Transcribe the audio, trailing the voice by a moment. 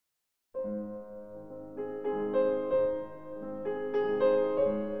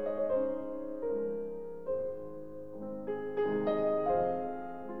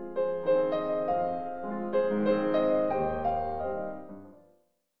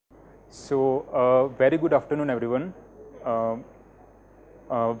Very good afternoon, everyone.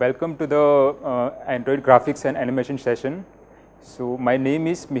 Welcome to the Android graphics and animation session. So, my name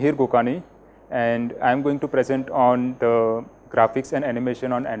is Mihir Gokani, and I am going to present on the graphics and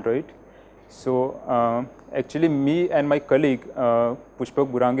animation on Android. Actually, me and my colleague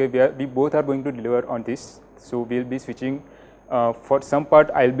Pushpak Burange, we both are going to deliver on this. So, we will be switching. For some part,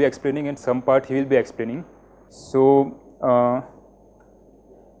 I will be explaining, and some part he will be explaining.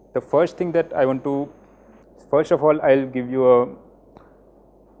 The first thing that I want to, first of all, I'll give you a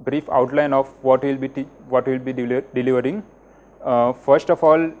brief outline of what we'll be delivering. First of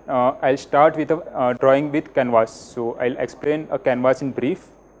all, I'll start with a drawing with canvas. So I'll explain a canvas in brief.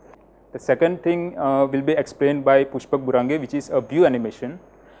 The second thing will be explained by Pushpak Burange, which is a view animation.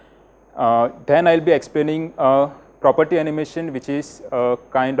 Then I'll be explaining property animation, which is a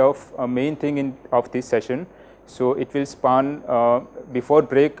kind of a main thing of this session. So it will span, before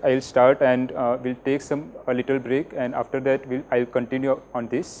break I'll start, and we'll take a little break, and after that I'll continue on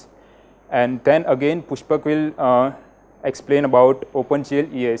this. And then again Pushpak will explain about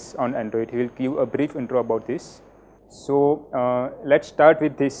OpenGL ES on Android. He will give a brief intro about this. So let's start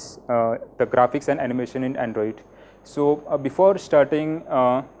with this, the graphics and animation in Android. So before starting,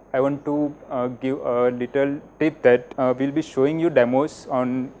 I want to give a little tip that we'll be showing you demos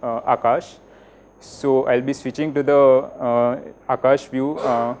on Aakash. So I'll be switching to the Aakash view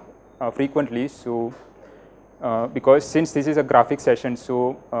frequently. So because since this is a graphic session,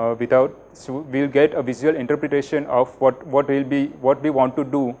 so we'll get a visual interpretation of what we want to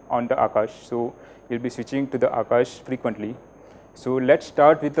do on the Aakash. So we'll be switching to the Aakash frequently. So let's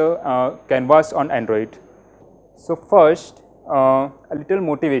start with the canvas on Android. So first, a little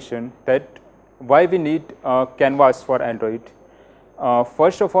motivation that why we need canvas for Android.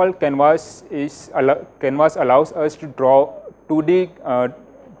 First of all, canvas allows us to draw 2D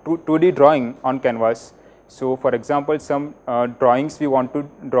drawing on canvas. So for example, some drawings we want to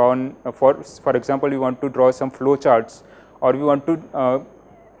draw on, for example, we want to draw some flow charts, or we want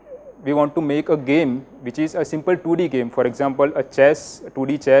to make a game which is a simple 2D game, for example a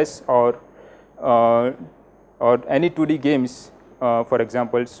 2D chess, or any 2D games, for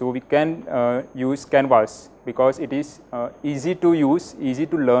example. So we can use canvas because it is easy to use, easy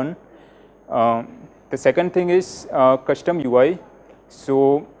to learn. The second thing is custom UI.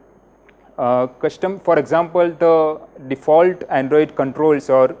 So for example, the default Android controls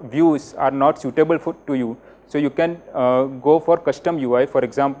or views are not suitable to you. So you can go for custom UI. For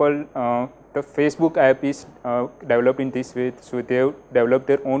example, the Facebook app is developed in this way. So they have developed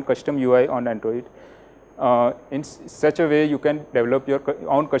their own custom UI on Android. In such a way, you can develop your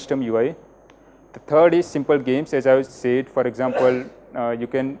own custom UI. The third is simple games, as I said. For example, you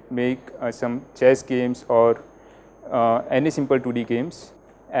can make some chess games or any simple 2D games.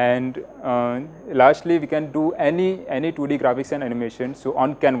 And lastly, we can do any 2D graphics and animation. So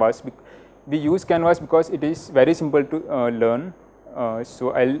on canvas, we use canvas because it is very simple to learn.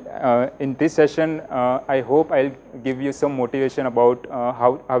 So in this session, I hope I'll give you some motivation about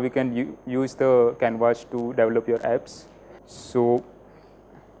how we can use the canvas to develop your apps. So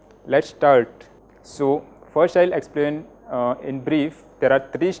let's start. So first I'll explain in brief. There are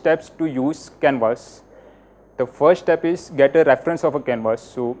 3 steps to use canvas. The first step is get a reference of a canvas.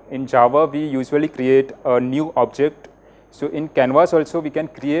 So in Java, we usually create a new object. So in canvas also we can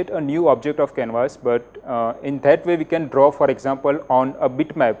create a new object of canvas, but in that way we can draw, for example, on a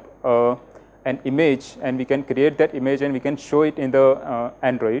bitmap an image, and we can create that image and we can show it in the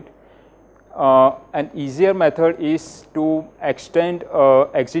Android. An easier method is to extend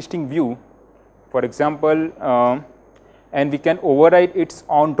existing view, for example, and we can override its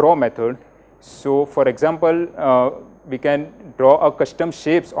on draw method. So for example, we can draw a custom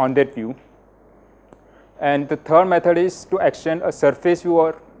shapes on that view. And the third method is to extend a surface view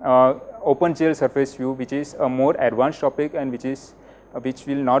or OpenGL surface view, which is a more advanced topic and which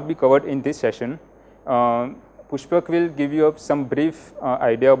will not be covered in this session. Pushpak will give you some brief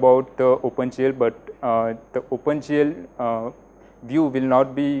idea about the OpenGL, but the OpenGL view will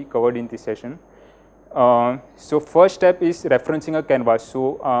not be covered in this session. So first step is referencing a canvas.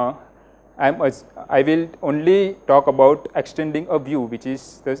 So I will only talk about extending a view, which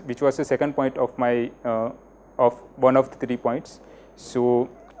was the second point of my of one of the 3 points. So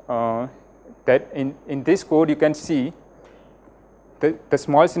that in this code you can see the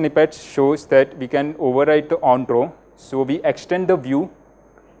small snippet shows that we can override the on draw. So we extend the view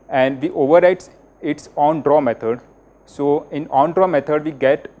and we override its on draw method. So in on draw method we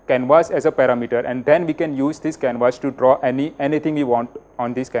get canvas as a parameter, and then we can use this canvas to draw anything we want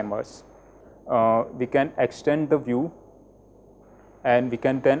on this canvas. We can extend the view and we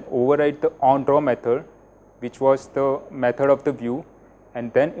can then override the onDraw method, which was the method of the view,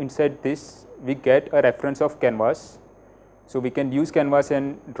 and then inside this we get a reference of canvas. So we can use canvas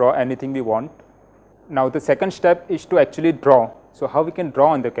and draw anything we want. Now the second step is to actually draw. So how we can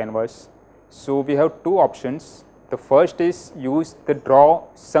draw on the canvas? So we have two options. The first is use the draw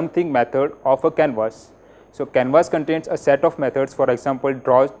something method of a canvas. So canvas contains a set of methods, for example,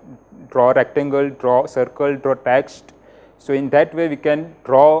 draw rectangle, draw circle, draw text. So in that way we can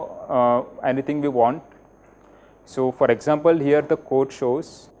draw anything we want. So for example, here the code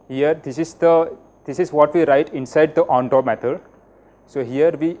shows, here this is what we write inside the onDraw method. So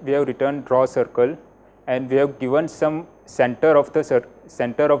here we have written draw circle, and we have given some center of the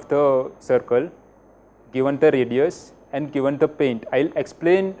circle, given the radius and given the paint. I will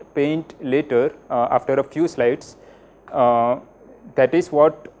explain paint later after a few slides. That is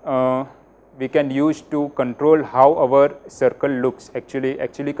what we can use to control how our circle looks,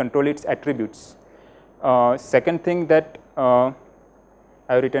 actually control its attributes. Second thing that I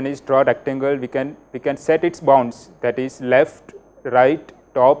have written is draw rectangle. We can set its bounds, that is left, right,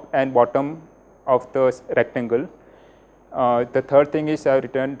 top and bottom of the rectangle. The third thing is I have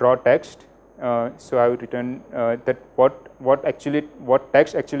written draw text. So I have written that what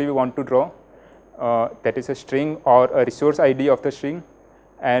text actually we want to draw, that is a string or a resource ID of the string,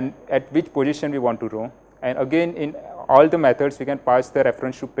 and at which position we want to draw. And again, in all the methods we can pass the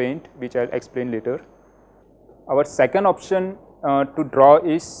reference to paint, which I will explain later. Our second option to draw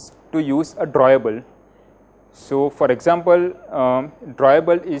is to use a drawable. So for example,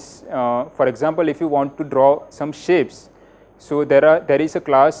 drawable is, for example, if you want to draw some shapes, so there is a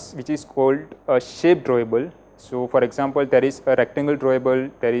class which is called a shape drawable. So for example, there is a rectangle drawable,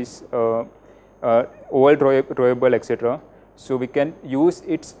 there is a oval drawable, etc. So we can use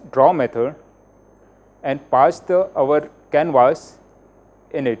its draw method and pass our canvas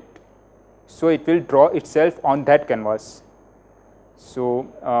in it. So it will draw itself on that canvas. So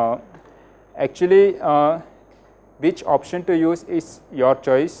actually, which option to use is your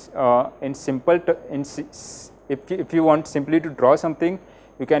choice. If you want simply to draw something,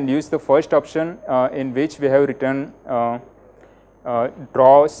 you can use the first option in which we have written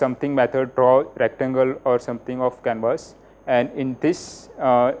draw something method, draw rectangle or something of canvas. And in this,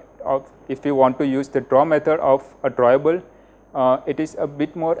 if you want to use the draw method of a drawable, it is a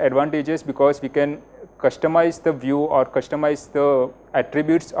bit more advantageous because we can customize the view or customize the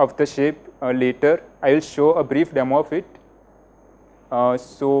attributes of the shape later. I will show a brief demo of it.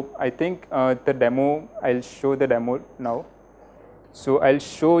 So I think the demo, I will show the demo now. So I will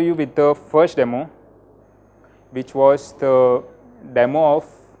show you with the first demo, which was the demo of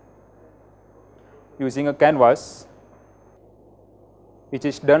using a canvas, which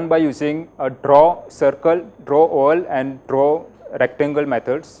is done by using a draw circle, draw oval and draw rectangle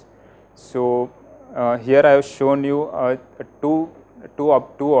methods. So here I have shown you two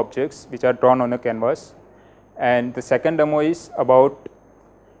objects which are drawn on a canvas, and the second demo is about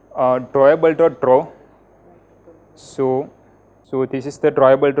drawable.draw. So this is the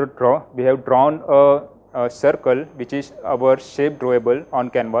drawable.draw. We have drawn a circle which is our shape drawable on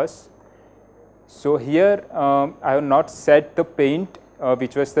canvas. So here I have not set the paint,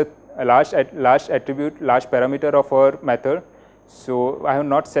 which was the last attribute, last parameter of our method. So I have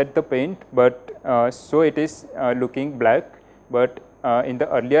not set the paint, but so it is looking black. But in the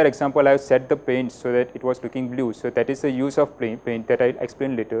earlier example, I have set the paint so that it was looking blue. So that is the use of paint that I will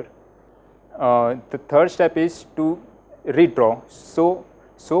explain later. The third step is to redraw.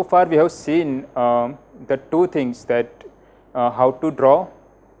 So far we have seen the two things, that how to draw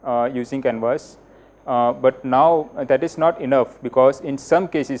using canvas. But now that is not enough, because in some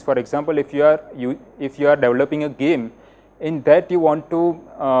cases, for example, if you are developing a game, in that you want to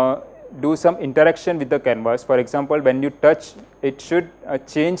do some interaction with the canvas. For example, when you touch, it should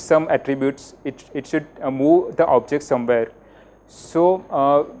change some attributes, it should move the object somewhere. So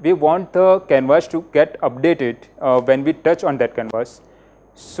we want the canvas to get updated when we touch on that canvas.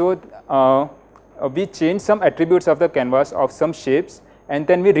 So we change some attributes of the canvas of some shapes, and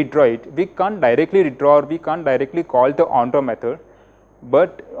then we redraw it. We can't directly redraw, or we can't directly call the onDraw method,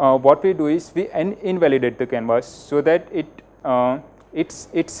 but what we do is we invalidate the canvas so that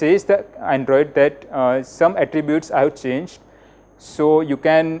it says the Android that some attributes I have changed. So you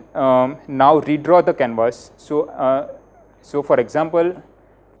can now redraw the canvas. So for example,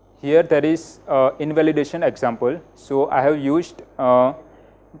 here there is invalidation example. So I have used, I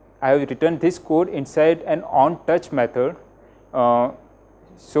have written this code inside an onTouch method.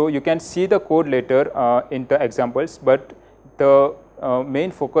 So you can see the code later in the examples, but the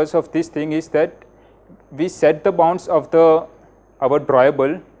main focus of this thing is that we set the bounds of the our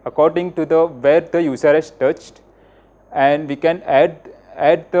drawable according to the where the user has touched, and we can add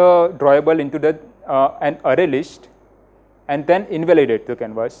the drawable into the an array list and then invalidate the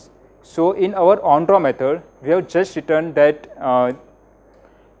canvas. So in our onDraw method, we have just written that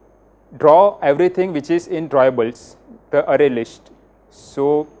draw everything which is in drawables, the array list.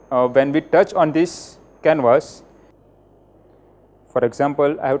 So when we touch on this canvas, for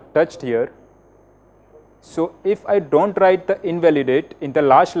example, I have touched here. So if I don't write the invalidate in the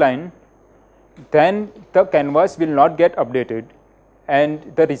last line, then the canvas will not get updated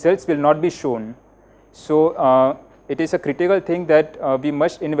and the results will not be shown. So it is a critical thing that we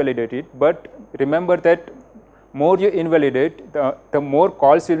must invalidate it, but remember that more you invalidate, the more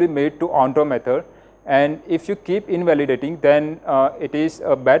calls will be made to onDraw method, and if you keep invalidating, then it is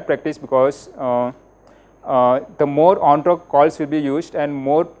a bad practice, because the more onDraw calls will be used and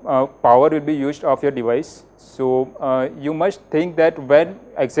more power will be used of your device. So you must think that when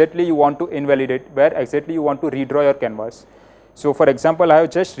exactly you want to invalidate, where exactly you want to redraw your canvas. So for example, I have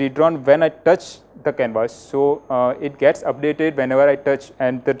just redrawn when I touch the canvas, so it gets updated whenever I touch,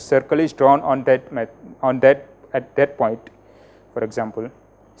 and the circle is drawn on that at that point, for example.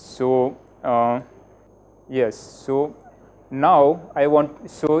 So yes, so now I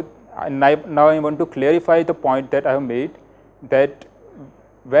want to clarify the point that I have made, that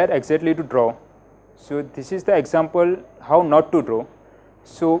where exactly to draw. So this is the example how not to draw.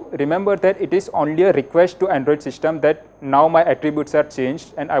 So remember that it is only a request to Android system that now my attributes are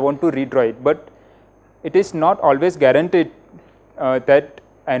changed and I want to redraw it, but it is not always guaranteed that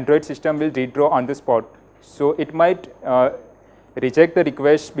Android system will redraw on the spot. So it might reject the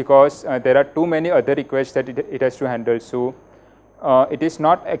request because there are too many other requests that it has to handle. So it is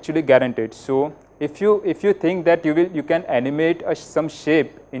not actually guaranteed. So if you think that you can animate some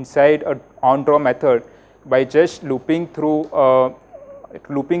shape inside a onDraw method by just looping through a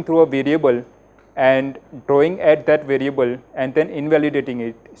variable and drawing at that variable and then invalidating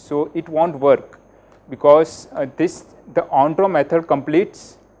it, so it won't work, because the onDraw method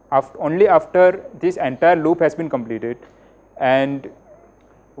completes only after this entire loop has been completed, and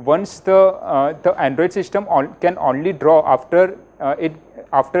once the Android system can only draw after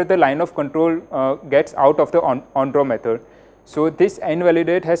the line of control gets out of the onDraw method. So this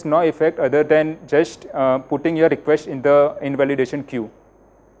invalidate has no effect other than just putting your request in the invalidation queue.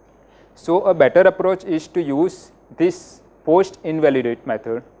 So a better approach is to use this post invalidate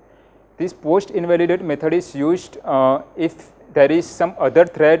method. This post invalidate method is used if there is some other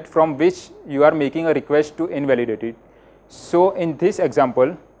thread from which you are making a request to invalidate it. So in this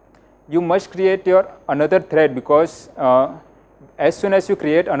example, you must create your another thread, because as soon as you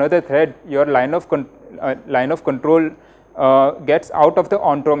create another thread, your line of control gets out of the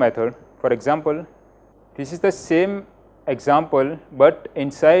onDraw method. For example, this is the same example, but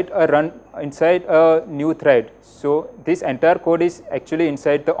inside a new thread. So this entire code is actually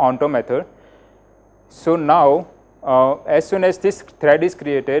inside the onDraw method. So now as soon as this thread is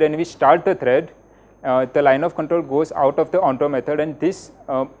created and we start the thread, the line of control goes out of the onDraw method, and this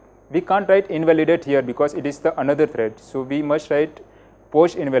we can't write invalidate here because it is the another thread. So we must write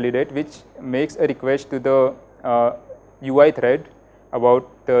post invalidate, which makes a request to the UI thread about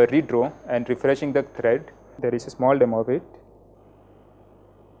the redraw and refreshing the thread. There is a small demo of it.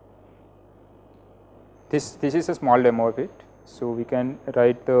 This is a small demo of it. So we can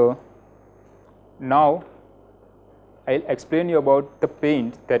write the. Now I'll explain you about the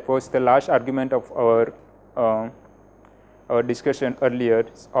paint. That was the last argument of our discussion earlier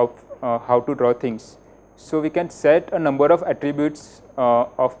of how to draw things. So we can set a number of attributes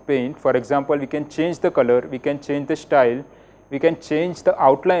of paint. For example, we can change the color, we can change the style, we can change the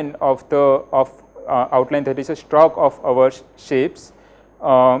outline of the outline, that is a stroke of our shapes.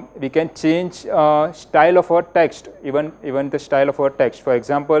 We can change style of our text, even the style of our text. For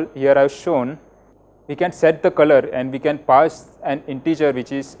example, here I have shown we can set the color and we can pass an integer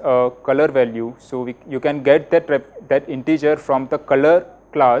which is a color value. So you can get that integer from the color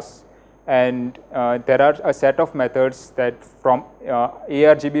class, and there are a set of methods that from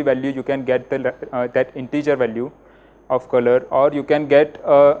argb value you can get that integer value of color, or you can get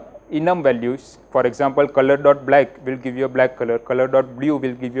enum values. For example, color.black will give you a black color, color.blue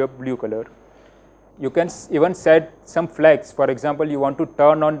will give you a blue color. You can even set some flags. For example, you want to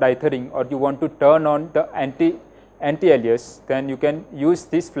turn on dithering or you want to turn on the anti-alias, then you can use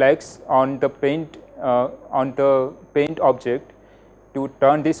these flags on the paint object to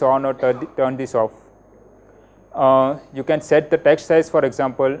turn this on or turn this off. You can set the text size, for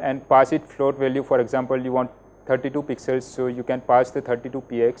example, and pass it float value. For example, you want 32 pixels, so you can pass the 32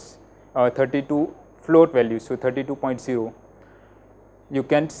 px, 32 float value, so 32.0. you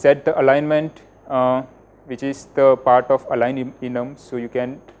can set the alignment, which is the part of align enum. So you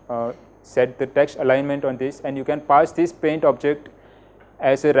can set the text alignment on this, and you can pass this paint object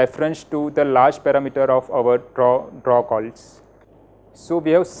as a reference to the large parameter of our draw calls. So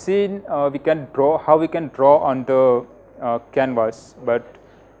we have seen how we can draw on the canvas,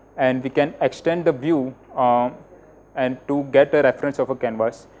 and we can extend the view and to get a reference of a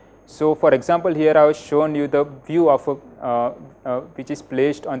canvas. So for example, here I have shown you the view of which is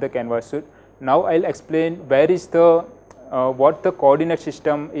placed on the canvas. So now I'll explain where is the what the coordinate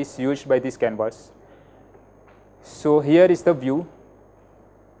system is used by this canvas. So here is the view,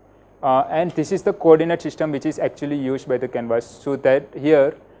 and this is the coordinate system which is actually used by the canvas. So that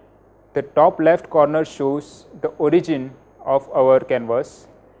here the top left corner shows the origin of our canvas.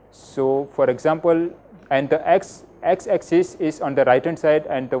 So for example, and the x axis is on the right hand side,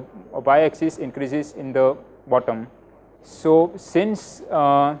 and the y axis increases in the bottom. So since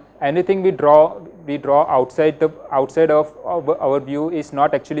anything we draw outside of our view is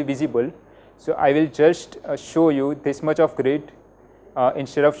not actually visible, so I will just show you this much of grid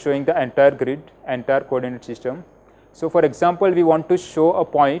instead of showing the entire grid, entire coordinate system. So for example, we want to show a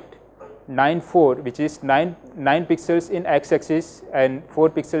point 9, 4, which is 9 pixels in x axis and 4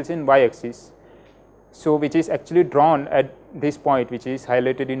 pixels in y axis. So which is actually drawn at this point, which is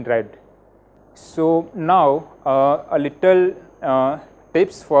highlighted in red. So now a little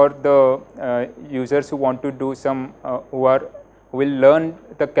tips for the users who want to do some who will learn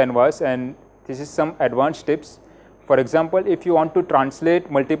the canvas, and this is some advanced tips. For example, if you want to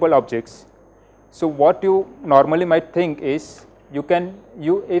translate multiple objects, so what you normally might think is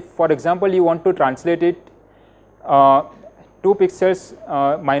if for example you want to translate it 2 pixels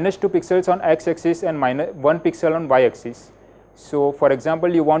minus 2 pixels on x axis and minus 1 pixel on y axis. So for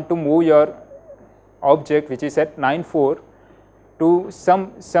example, you want to move your object which is at 9, 4 to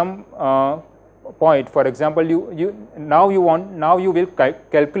some point. For example, now you will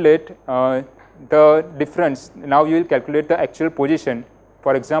calculate the difference. Now you will calculate the actual position.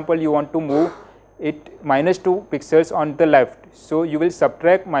 For example, you want to move it minus 2 pixels on the left. So you will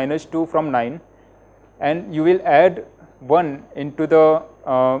subtract minus 2 from 9, and you will add 1 into the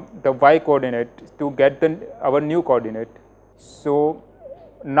y coordinate to get our new coordinate. So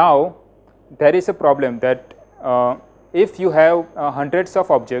now there is a problem that if you have hundreds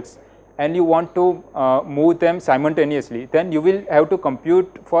of objects and you want to move them simultaneously, then you will have to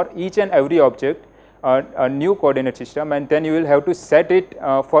compute for each and every object a new coordinate system, and then you will have to set it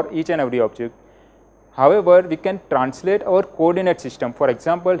for each and every object. However, we can translate our coordinate system. For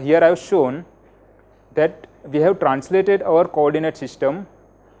example, here I have shown that we have translated our coordinate system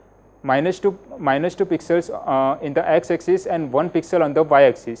minus 2 pixels in the x axis and 1 pixel on the y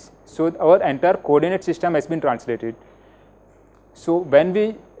axis. So our entire coordinate system has been translated. So when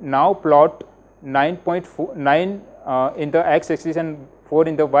we now plot 9 in the x axis and 4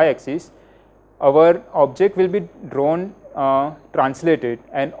 in the y axis, our object will be drawn translated,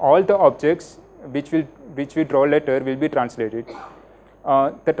 and all the objects which we draw later will be translated.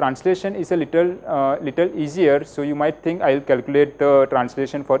 The translation is a little easier, so you might think I will calculate the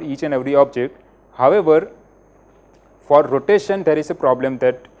translation for each and every object. However, for rotation there is a problem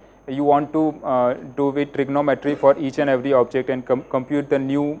that you want to do with trigonometry for each and every object and compute the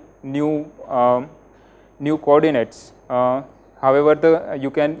new coordinates. However,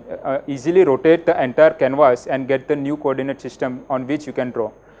 you can easily rotate the entire canvas and get the new coordinate system on which you can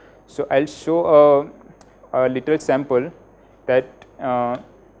draw. So I will show a little sample that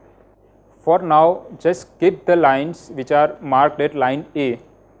for now just skip the lines which are marked at line A,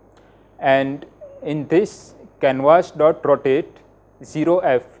 and in this canvas.rotate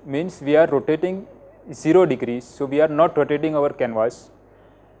 0f means we are rotating 0 degrees. So we are not rotating our canvas,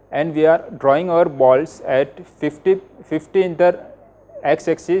 and we are drawing our balls at 50 in the x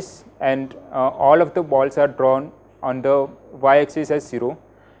axis, and all of the balls are drawn on the y axis as 0.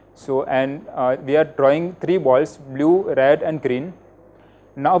 So and we are drawing 3 balls, blue, red and green.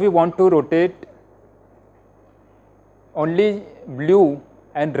 Now we want to rotate only blue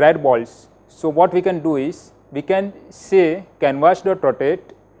and red balls. So what we can do is we can say canvas.rotate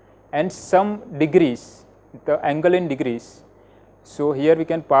and some degrees, the angle in degrees. So here we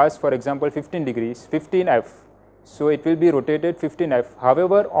can pass, for example, 15 degrees, 15f. So it will be rotated 15f.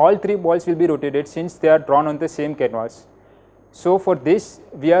 However, all 3 balls will be rotated since they are drawn on the same canvas. So for this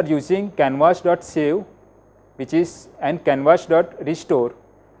we are using canvas.save, which is, and canvas.restore,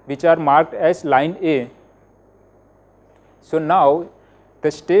 which are marked as line A. So now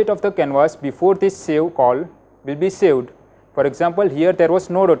the state of the canvas before this save call will be saved. For example, here there was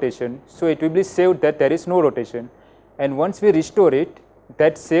no rotation, so it will be saved that there is no rotation, and once we restore it,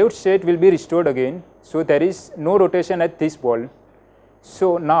 that saved state will be restored again. So there is no rotation at this ball.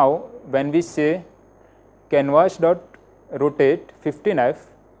 So now when we say canvas dot rotate 15F,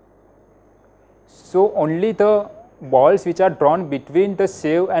 so only the balls which are drawn between the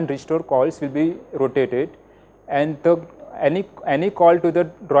save and restore calls will be rotated, and any call to the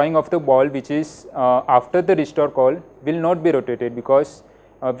drawing of the ball which is after the restore call will not be rotated, because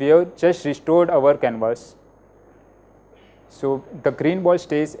we have just restored our canvas. So the green ball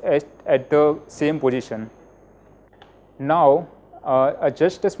stays at the same position. Now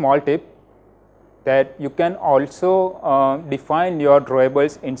just a small tip, that you can also define your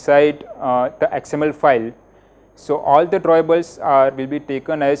drawables inside the XML file. So all the drawables will be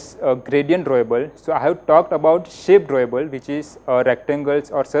taken as a gradient drawable. So I have talked about shape drawable, which is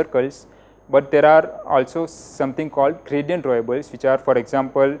rectangles or circles, but there are also something called gradient drawables, which are, for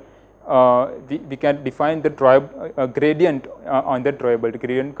example, we can define the gradient on the drawable, the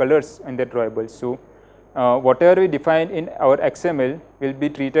gradient colors in the drawable. So whatever we define in our XML will be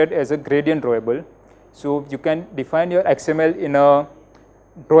treated as a gradient drawable. So you can define your XML in a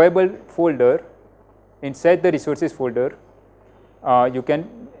drawable folder. Inside the resources folder, you can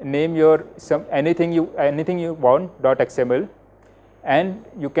name your anything you want .xml, and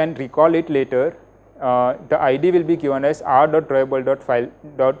you can recall it later. The ID will be given as r.drawable.file.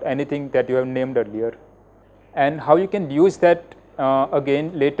 Anything that you have named earlier. And how you can use that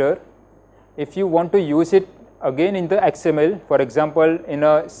again later, if you want to use it again in the XML, for example,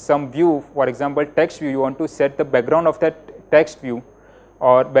 in some view, for example text view, you want to set the background of that text view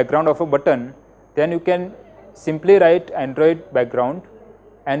or background of a button, then you can simply write Android background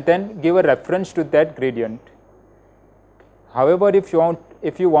and then give a reference to that gradient. However, if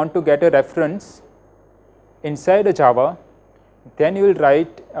you want to get a reference inside a Java, then you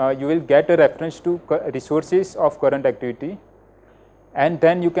will get a reference to resources of current activity, and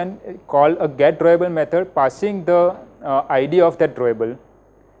then you can call a get drawable method passing the ID of that drawable,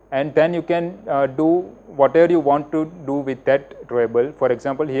 and then you can do whatever you want to do with that drawable. For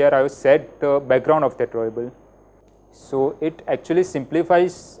example, here I have set the background of that drawable. So it actually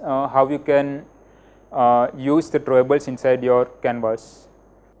simplifies how you can use the drawables inside your canvas.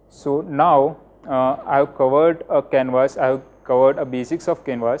 So now I have covered a canvas, I have covered a basics of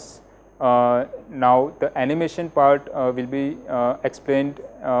canvas. Now the animation part will be explained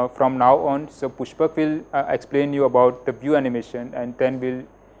from now on. So Pushpak will explain you about the view animation, and then we'll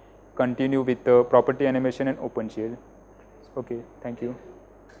continue with the property animation and OpenGL. Okay, thank you.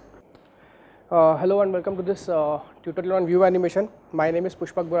 Hello and welcome to this tutorial on view animation. My name is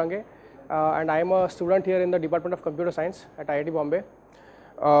Pushpak Burange and I am a student here in the Department of Computer Science at IIT Bombay.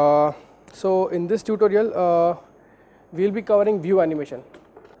 So in this tutorial, we will be covering view animation.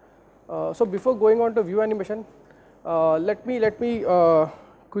 So before going on to view animation, let me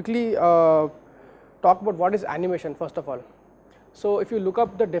quickly talk about what is animation first of all. So if you look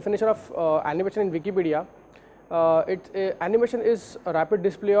up the definition of animation in Wikipedia, animation is a rapid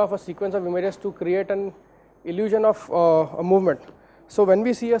display of a sequence of images to create an illusion of a movement. So when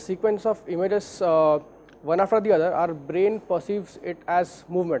we see a sequence of images one after the other, our brain perceives it as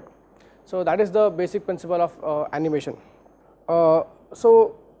movement. So that is the basic principle of animation.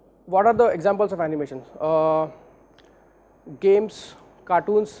 So what are the examples of animations? Games,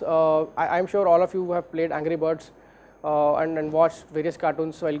 cartoons. I am sure all of you have played Angry Birds and watched various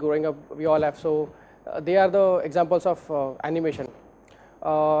cartoons while growing up. We all have. So they are the examples of animation.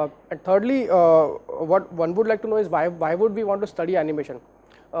 And thirdly, what one would like to know is why would we want to study animation?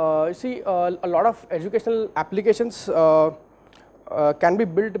 You see, a lot of educational applications can be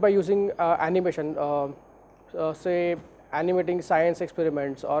built by using animation. Say animating science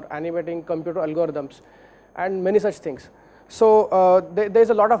experiments or animating computer algorithms and many such things. So there is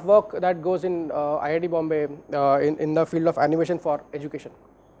a lot of work that goes in IIT Bombay in the field of animation for education.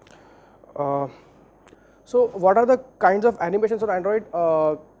 So what are the kinds of animations on Android?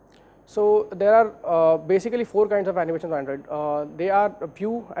 So there are basically 4 kinds of animations on Android. They are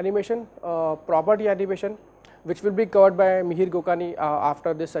view animation, property animation, which will be covered by Mihir Gokani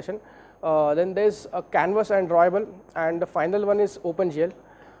after this session. Then there is a canvas and drawable, and the final one is OpenGL.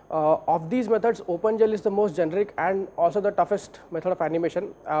 Of these methods, OpenGL is the most generic and also the toughest method of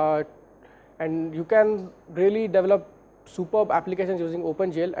animation, and you can really develop superb applications using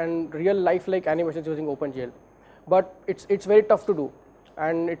OpenGL and real life-like animations using OpenGL. But it's very tough to do,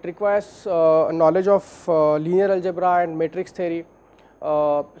 and it requires knowledge of linear algebra and matrix theory.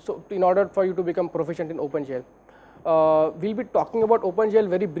 So in order for you to become proficient in OpenGL. We'll be talking about OpenGL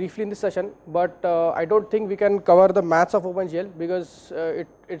very briefly in this session, but I don't think we can cover the maths of OpenGL because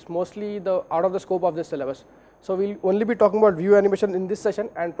it's mostly out of the scope of this syllabus. So we'll only be talking about view animation in this session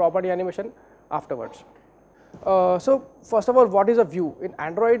and property animation afterwards. So first of all, what is a view? In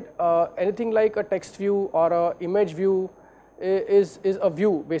Android, anything like a text view or a image view is a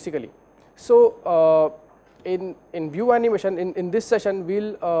view basically. So in view animation, in this session,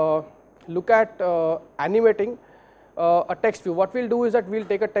 we'll look at animating a text view. What we'll do is that we'll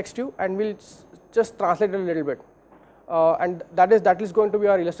take a text view and we'll just translate it a little bit, and that is going to be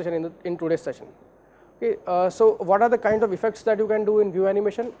our illustration in today's session. Okay, so what are the kinds of effects that you can do in view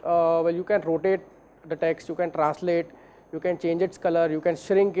animation? Well, you can rotate the text, you can translate, you can change its color, you can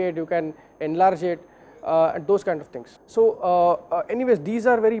shrink it, you can enlarge it, and those kind of things. So anyways, these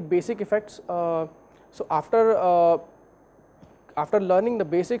are very basic effects. So after learning the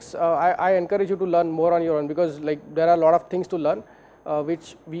basics, I encourage you to learn more on your own, because like there are a lot of things to learn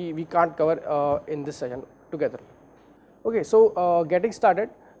which we can't cover in this session together. Okay, so getting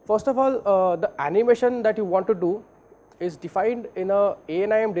started. First of all, the animation that you want to do is defined in a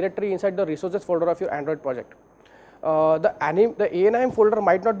ANIM directory inside the resources folder of your Android project. The ANIM folder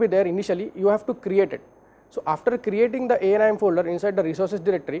might not be there initially, you have to create it. So after creating the ANIM folder inside the resources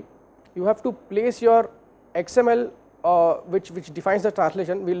directory, you have to place your XML which defines the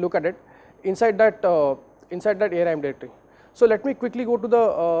translation, we'll look at it, inside that ANIM directory. So let me quickly go to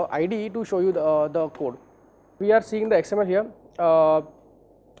the IDE to show you the code. We are seeing the XML here.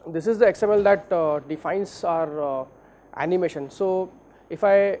 This is the XML that defines our animation. So if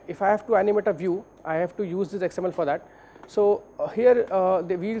I have to animate a view, I have to use this XML for that. So here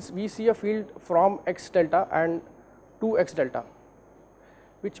we see a field from x delta and to x delta,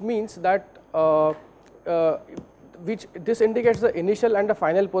 which means that this indicates the initial and the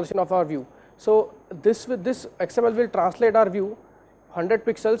final position of our view. So this XML will translate our view 100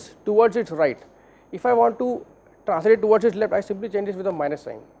 pixels towards its right. If I want to translate it towards its left, I simply change it with a minus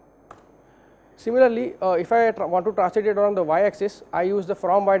sign. Similarly, if I want to translate it around the y-axis, I use the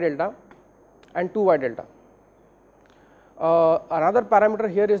from y delta and to y delta. Another parameter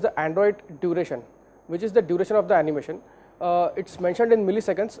here is the Android duration, which is the duration of the animation. It's mentioned in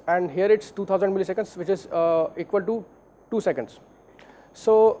milliseconds, and here it's 2000 milliseconds, which is equal to 2 seconds.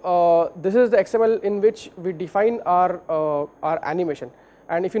 So this is the XML in which we define our animation,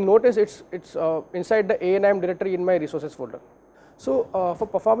 and if you notice, it's inside the ANIM directory in my resources folder. So for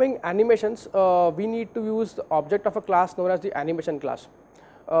performing animations, we need to use the object of a class known as the animation class.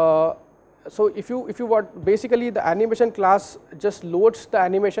 So if you want, basically the animation class just loads the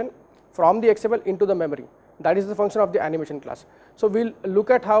animation from the XML into the memory. That is the function of the animation class. So we'll look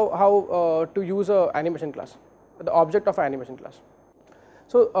at how to use a animation class, the object of an animation class.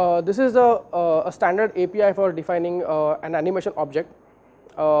 So this is a standard API for defining an animation object.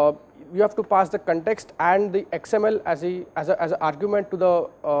 You have to pass the context and the XML as an argument to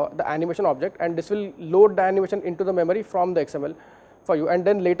the animation object, and this will load the animation into the memory from the XML for you, and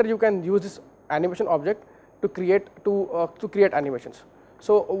then later you can use this animation object to create animations.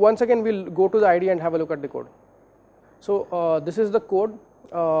 So once again, we'll go to the IDE and have a look at the code. So this is the code.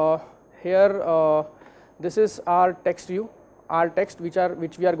 Here this is our text view, our text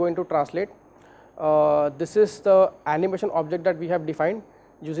which we are going to translate. This is the animation object that we have defined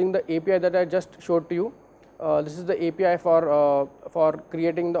using the API that I just showed to you. This is the API for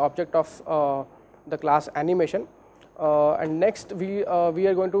creating the object of the class animation, and next we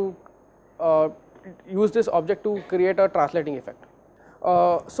are going to use this object to create a translating effect.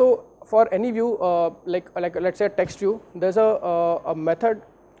 So for any view, like let's say a text view, there's a method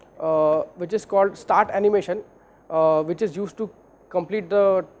which is called start animation, which is used to complete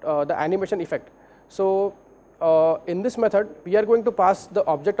the animation effect. So in this method, we are going to pass the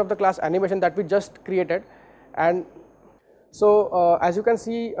object of the class animation that we just created, and so as you can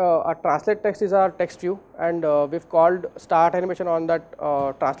see, our translate text is our text view, and we've called start animation on that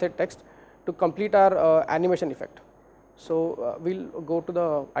translate text to complete our animation effect. So we'll go to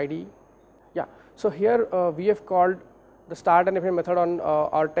the IDE. Yeah. So here we have called the start animation method on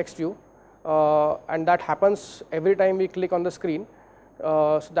our text view, and that happens every time we click on the screen.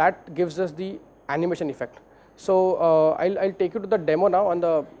 So that gives us the animation effect. So I'll take you to the demo now on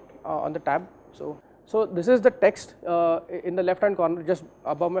the tab. So this is the text in the left hand corner, just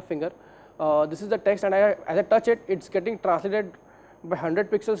above my finger. This is the text, and as I touch it, it's getting translated by 100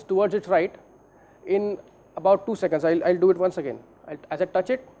 pixels towards its right in about 2 seconds. I'll do it once again. As I touch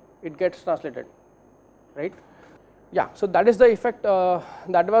it, it gets translated, right? Yeah, so that is the effect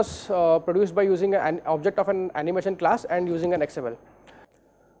that was produced by using an object of an animation class and using an XML.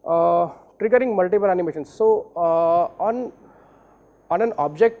 Triggering multiple animations. So on an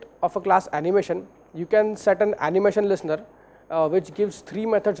object of a class animation, you can set an animation listener which gives 3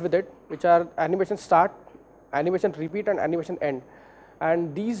 methods with it, which are animation start, animation repeat and animation end.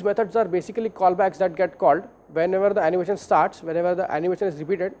 And these methods are basically callbacks that get called whenever the animation starts, whenever the animation is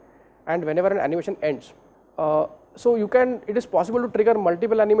repeated, and whenever an animation ends. So it is possible to trigger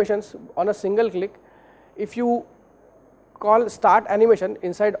multiple animations on a single click if you call start animation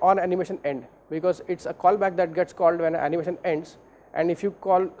inside on animation end, because it's a callback that gets called when an animation ends, and if you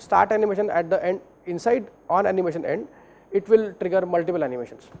call start animation at the end inside on animation end, it will trigger multiple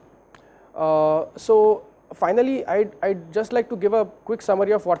animations. So finally, I'd just like to give a quick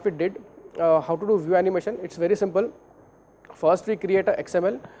summary of what we did, how to do view animation. It's very simple. First, we create a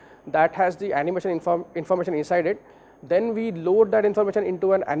XML that has the animation information inside it. Then we load that information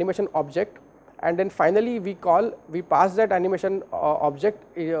into an animation object, and then finally we pass that animation object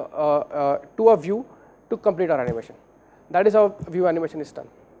to a view to complete our animation. That is how view animation is done.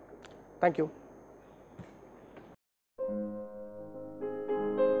 Thank you.